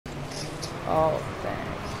Oh,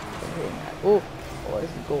 thanks for hitting that. Oh, this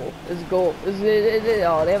is goal. This is goal. This is,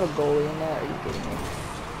 oh, they have a goalie in that. Are you kidding me?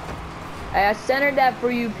 I centered that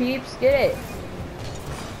for you, peeps. Get it.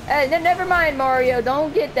 Hey, never mind, Mario.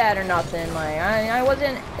 Don't get that or nothing. Like, I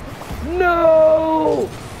wasn't. No!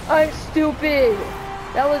 I'm stupid.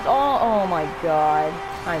 That was all. Oh my god.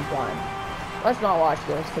 I'm done. Let's not watch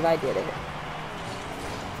this because I did it.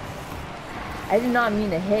 I did not mean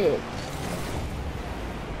to hit it.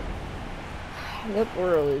 Look,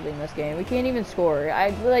 we're losing this game. We can't even score.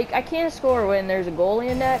 I can't score when there's a goalie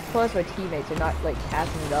in net. Plus, my teammates are not like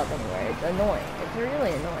passing it up anywhere. It's annoying. It's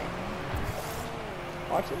really annoying.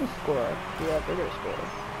 Watch them score. Yeah, they're gonna score.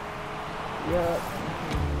 Yup.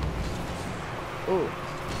 Ooh,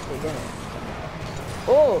 they didn't.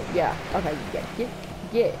 Oh yeah. Okay.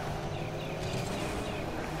 Get.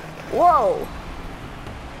 Whoa,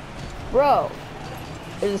 bro.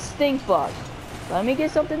 There's a stink bug. Let me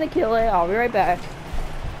get something to kill it. I'll be right back.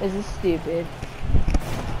 This is stupid.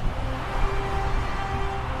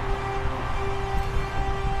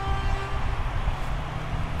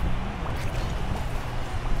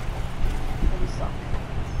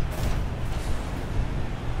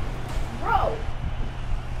 Bro!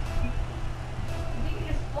 You can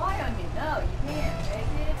just fly on me. No, you can't.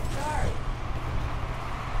 Make it. Sorry.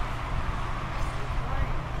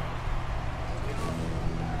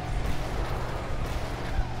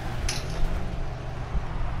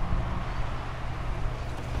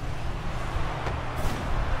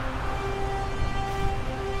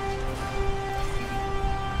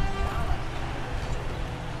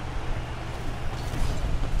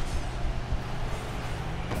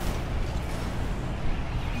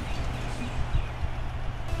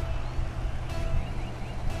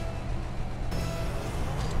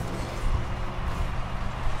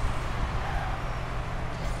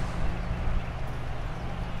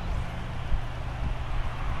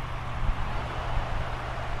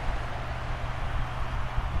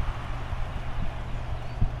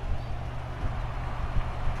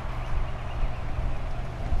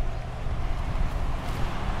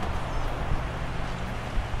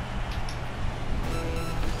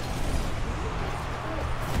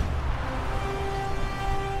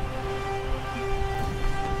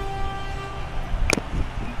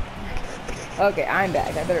 Okay, I'm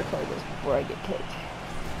back. I better play this before I get kicked.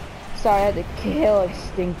 Sorry, I had to kill a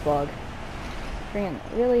stink bug. Man,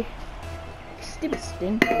 really? Stupid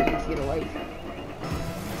stink bug needs to get a life.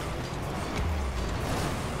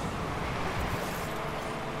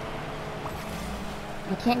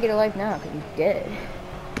 I can't get a life now because he's dead.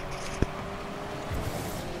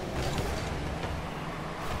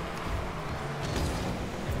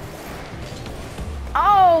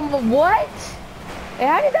 Oh, what? Hey,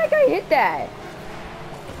 how did that guy hit that?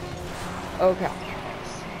 Okay.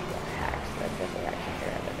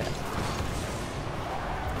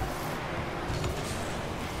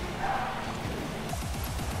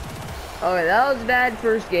 Okay, that was a bad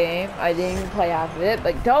first game. I didn't even play half of it,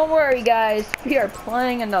 but don't worry, guys. We are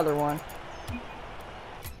playing another one.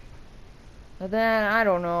 But then, I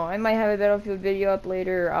don't know. I might have a Battlefield video up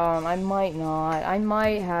later. I might not. I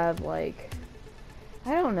might have, like...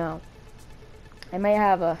 I don't know. I might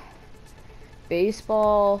have a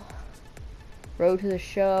baseball, road to the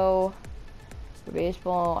show, for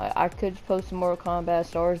baseball. I could post some Mortal Kombat,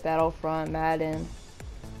 Star Wars Battlefront, Madden,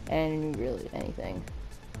 and really anything.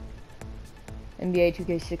 NBA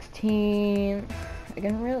 2K16.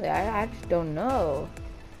 Again, really, I just don't know.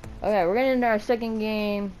 Okay, we're getting into our second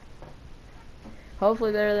game.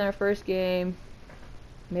 Hopefully better than our first game.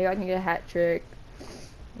 Maybe I can get a hat trick.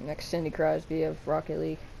 Next Cindy Crosby of Rocket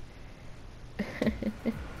League.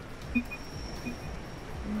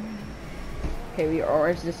 Okay, we are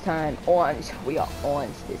orange this time. Orange. We are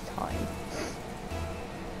orange this time.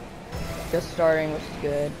 Just starting, which is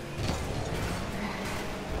good.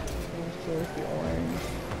 Let's just the orange.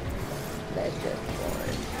 Let's just the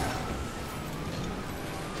orange.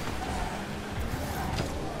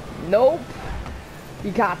 Nope.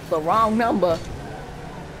 You got the wrong number.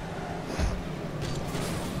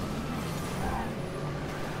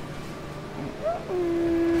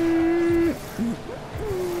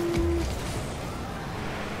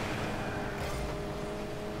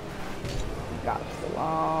 Got the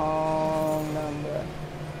wrong number.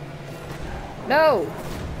 No.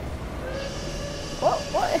 What?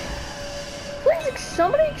 Please,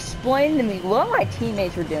 somebody explain to me what my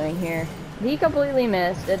teammates were doing here. He completely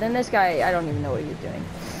missed, and then this guy, I don't even know what he was doing.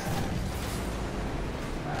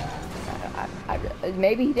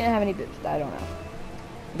 Maybe he didn't have any boost, I don't know.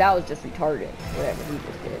 That was just retarded, whatever he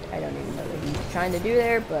just did. I don't even know what he was trying to do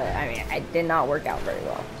there, but I mean, it did not work out very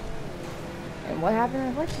well. And what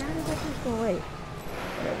happened? How did that just go away?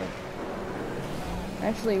 Whatever.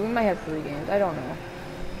 Actually, we might have 3 games. I don't know.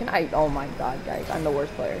 Can I? Oh my god, guys. I'm the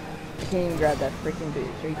worst player. I can't even grab that freaking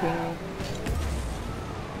boost. Are you kidding me?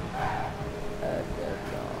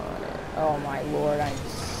 Oh my lord, I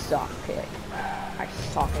suck it. I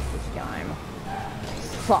suck at this game. I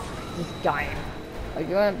suck at this game. Like,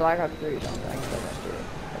 you want Black Ops 3 or something, I can play that too.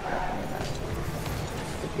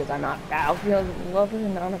 Just because I'm not Battlefield lover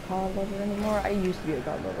and not a COD lover anymore. I used to be a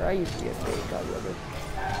COD lover. I used to be a fake COD lover.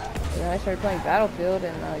 And then I started playing Battlefield,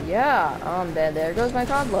 and yeah, there goes my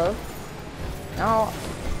COD love. Now,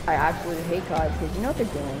 I absolutely hate COD because you know what they're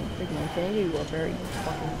doing? Freaking Infinity Warfare. Are you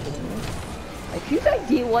fucking kidding me? Like, whose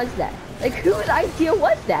idea was that? Like, whose idea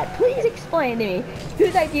was that? Please explain to me.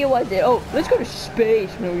 Whose idea was it? Oh, let's go to space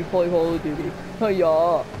when we play Call of Duty. Oh,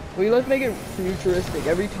 yeah. Let's make it futuristic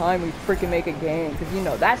every time we freaking make a game. Because, you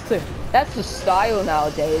know, that's the style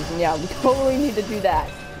nowadays. And, yeah, we totally need to do that.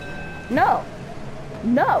 No.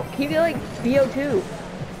 No. Keep it like BO2.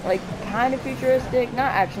 Like, kind of futuristic.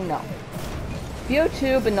 Not actually, no.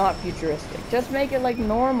 BO2, but not futuristic. Just make it, like,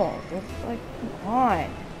 normal. Just, like, come on.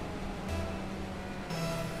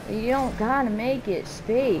 You don't gotta make it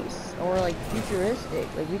space or like futuristic.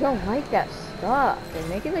 Like, we don't like that stuff. Like,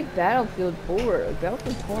 make it like Battlefield 4. Like,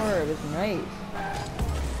 Battlefield 4 was nice.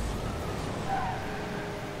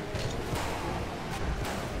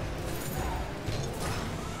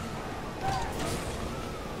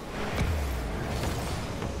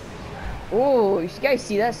 Oh, you guys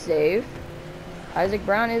see that save? Isaac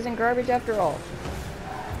Brown isn't garbage after all.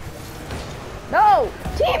 No!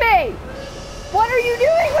 Teammate! What are you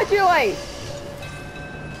doing with your life?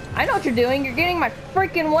 I know what you're doing. You're getting my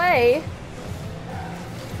freaking way.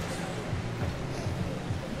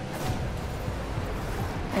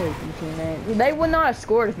 Hey, teammate. They would not have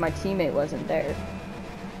scored if my teammate wasn't there.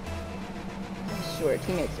 I swear,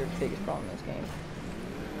 teammates are the biggest problem in this game.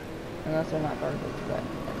 Unless they're not garbage, but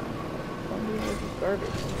some people are just garbage.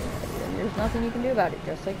 And there's nothing you can do about it,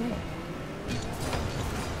 just like me.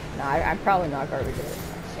 Nah, I'm probably not garbage either.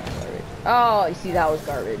 Garbage. Oh, you see, that was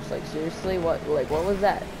garbage. Like, seriously, what was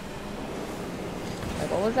that? Like,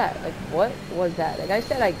 what was that? Like, what was that? Like, I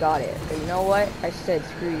said I got it, but you know what? I said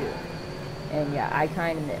screw you. And yeah, I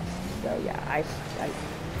kind of missed. So yeah, I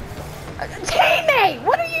teammate,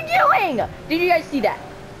 what are you doing? Did you guys see that?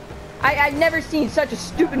 I've never seen such a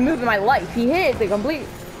stupid move in my life. He hit the complete.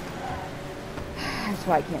 That's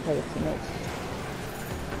why I can't play with teammates.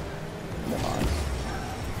 Come on.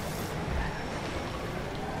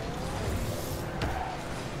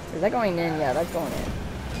 Is that going in? Yeah, that's going in.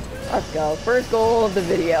 Let's go. First goal of the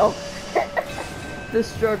video. The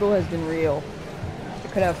struggle has been real. I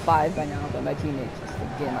could have 5 by now, but my teammates just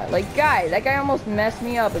again. Like, guys, that guy almost messed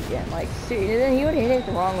me up again. Like, seriously, then he would hit it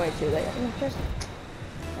the wrong way too. Like, just,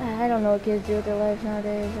 I don't know what kids do with their lives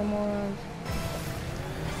nowadays. They're morons.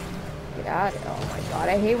 Get out! Oh my god,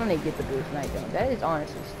 I hate when they get the boost and I don't. That is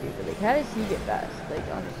honestly stupid. Like, how does he get fast? Like,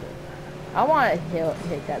 honestly, I want to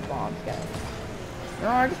hit that bomb, guy. No,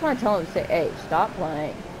 I just want to tell him to say, hey, stop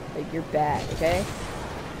playing. Like, you're bad, okay?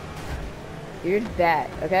 You're just bad,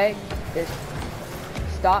 okay? Just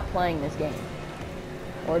stop playing this game.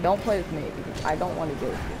 Or don't play with me, because I don't want to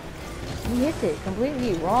do it. He hits it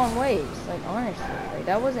completely wrong ways. Like, honestly. Like,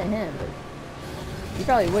 that wasn't him, but he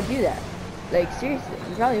probably would do that. Like, seriously,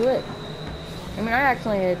 he probably would. I mean, I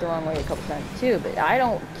actually hit it the wrong way a couple times, too, but I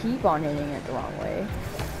don't keep on hitting it the wrong way.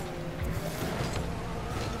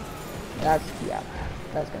 Yeah.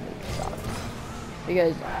 That's gonna be solid.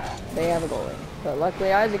 Because they have a goalie. But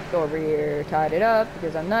luckily Isaac over here tied it up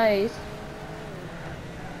because I'm nice.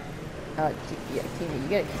 Yeah, teammate, you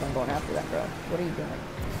gotta keep on going after that, bro. What are you doing?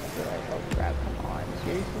 Oh crap, come on.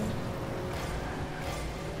 Seriously?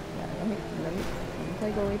 Yeah, let me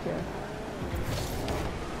play goalie too.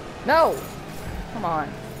 No! Come on.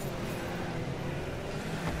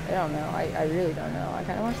 I don't know. I really don't know. I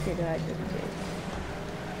kinda want to stay that just in case.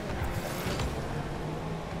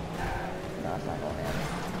 No, it's not going in.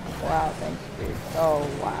 Wow, thanks, dude. Oh,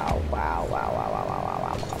 wow.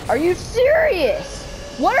 Are you serious?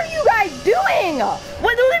 What are you guys doing?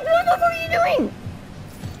 What are you doing?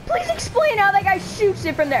 Please explain how that guy shoots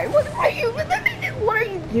it from there. What are you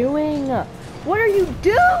doing? What are you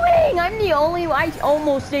doing? I'm the only one. I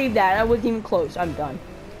almost saved that. I wasn't even close. I'm done.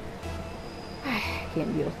 I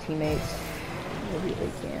can't deal with teammates. I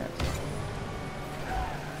really can't.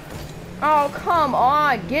 Oh, come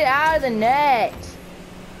on. Get out of the net.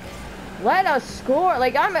 Let us score.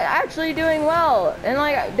 Like, I'm actually doing well. And,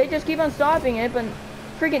 like, they just keep on stopping it, but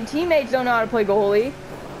freaking teammates don't know how to play goalie.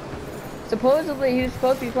 Supposedly, he was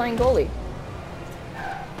supposed to be playing goalie.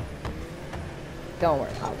 Don't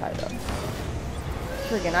worry, I'll tie it up.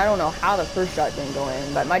 Freaking, I don't know how the first shot didn't go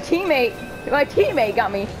in, but my teammate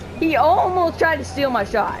got me. He almost tried to steal my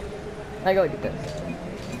shot. I go do this.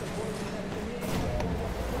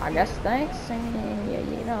 I guess thanks. I mean, yeah,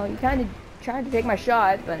 you know, you kind of tried to take my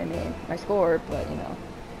shot, but I mean, my score, but you know,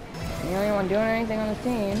 I'm the only one doing anything on this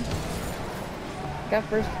team. Got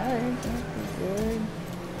first touch. That's good.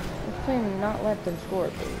 Let's play and not let them score,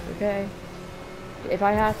 please. Okay. If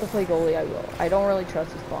I have to play goalie, I will. I don't really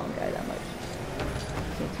trust this bomb guy that much.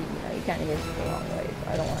 Since he, you know, he kind of hits it the wrong way, so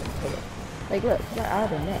I don't want to put it. Like, look, he got out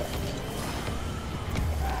of the net.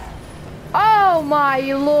 Oh my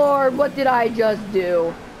lord, what did I just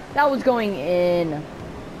do? That was going in.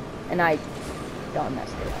 And I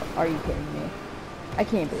messed it up. Are you kidding me? I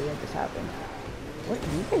can't believe that just happened. What?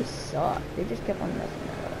 You guys suck. They just kept on messing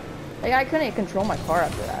it up. Like, I couldn't control my car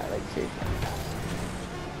after that. Like, seriously.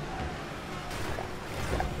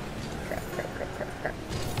 Crap.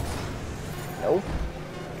 Nope.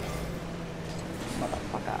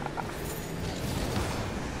 Motherfucker.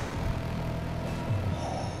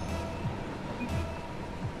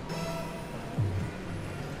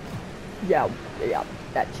 Yeah,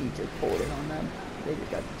 that cheat just pulled it on them. They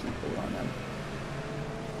just got the cheat pulled on them.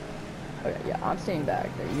 Okay, yeah, I'm staying back.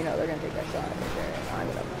 You know, they're gonna take that shot right there, and I'm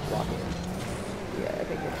gonna block it. Yeah, I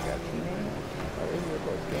think it's got teammate. Oh, this is a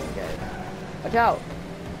close game, guys. Watch out!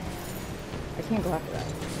 I can't go after that.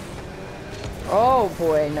 Oh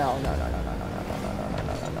boy, no.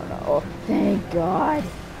 Oh, thank God.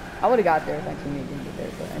 I would've got there if my teammate didn't get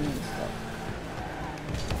there, but I mean, stuff.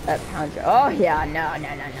 That pound shot. Oh yeah, no,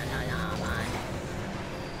 man.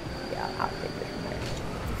 Yeah, I'll take this from there.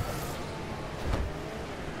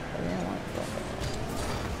 But I want to go.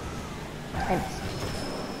 I missed.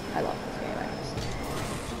 I love this game. I missed.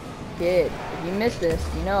 Kid, if you miss this,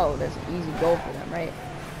 you know there's an easy goal for them, right?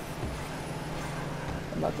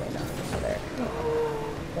 And luckily none of them are there.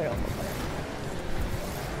 They're almost there.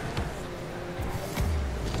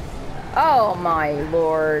 Oh my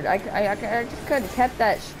lord. I just could have kept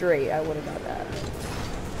that straight. I would have got that.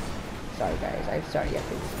 Sorry guys. I'm sorry you have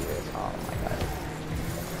to see this. Oh my god.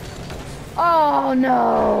 Oh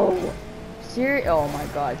no! Oh my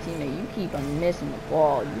god, teammate, you keep on missing the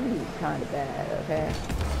ball. You kind of bad, okay?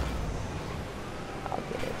 I'll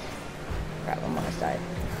get it. Crap, I'm on my side.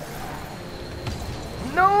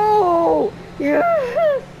 No!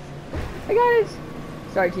 Yes! I got it!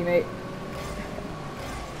 Sorry, teammate.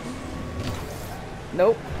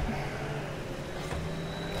 Nope.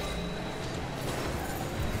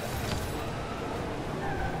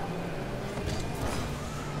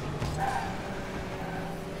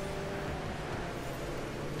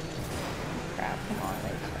 Crap, come on,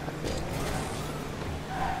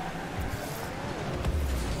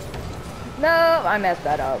 no, I messed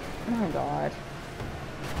that up. Oh my god.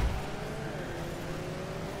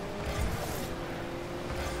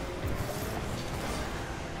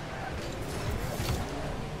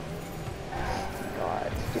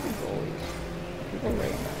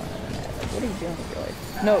 What are you doing, Joy?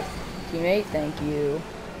 No, teammate, thank you.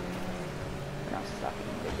 We're not stopping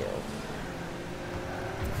the deal.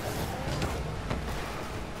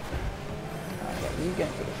 Okay, he's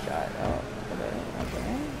gonna take a shot. Oh,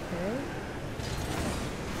 okay.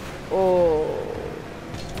 Oh.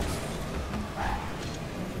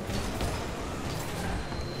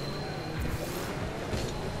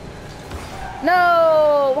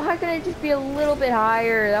 No! Why couldn't it just be a little bit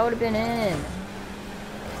higher? That would have been in.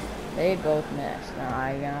 They both missed. Nah,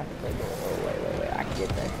 I'm gonna have to play goal. Oh, wait. I can get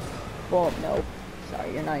there. Boom. Nope.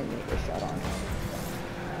 Sorry, you're not even gonna get a shot on.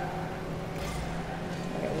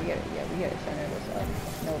 Okay, we gotta center this up.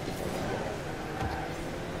 No, people are gonna get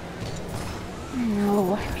it.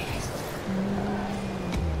 No, I missed.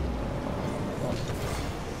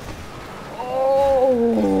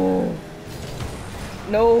 Oh!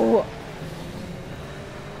 No!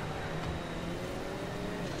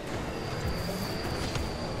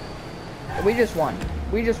 We just won.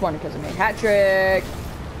 We just won because of me. Hat trick!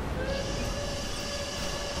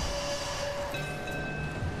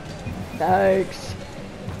 Thanks.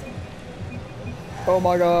 Oh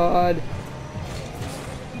my god.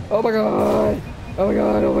 Oh my god. Oh my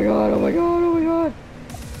god, oh my god, oh my god, oh my god.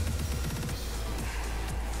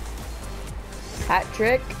 Hat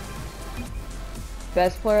trick.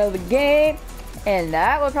 Best player of the game. And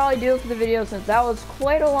that would probably do it for the video since that was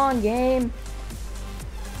quite a long game.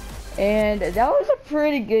 And that was a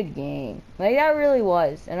pretty good game. Like, that really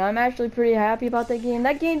was. And I'm actually pretty happy about that game.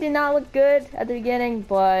 That game did not look good at the beginning,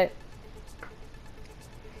 but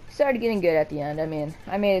started getting good at the end. I mean,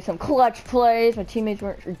 I made some clutch plays. My teammates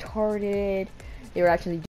weren't retarded. They were actually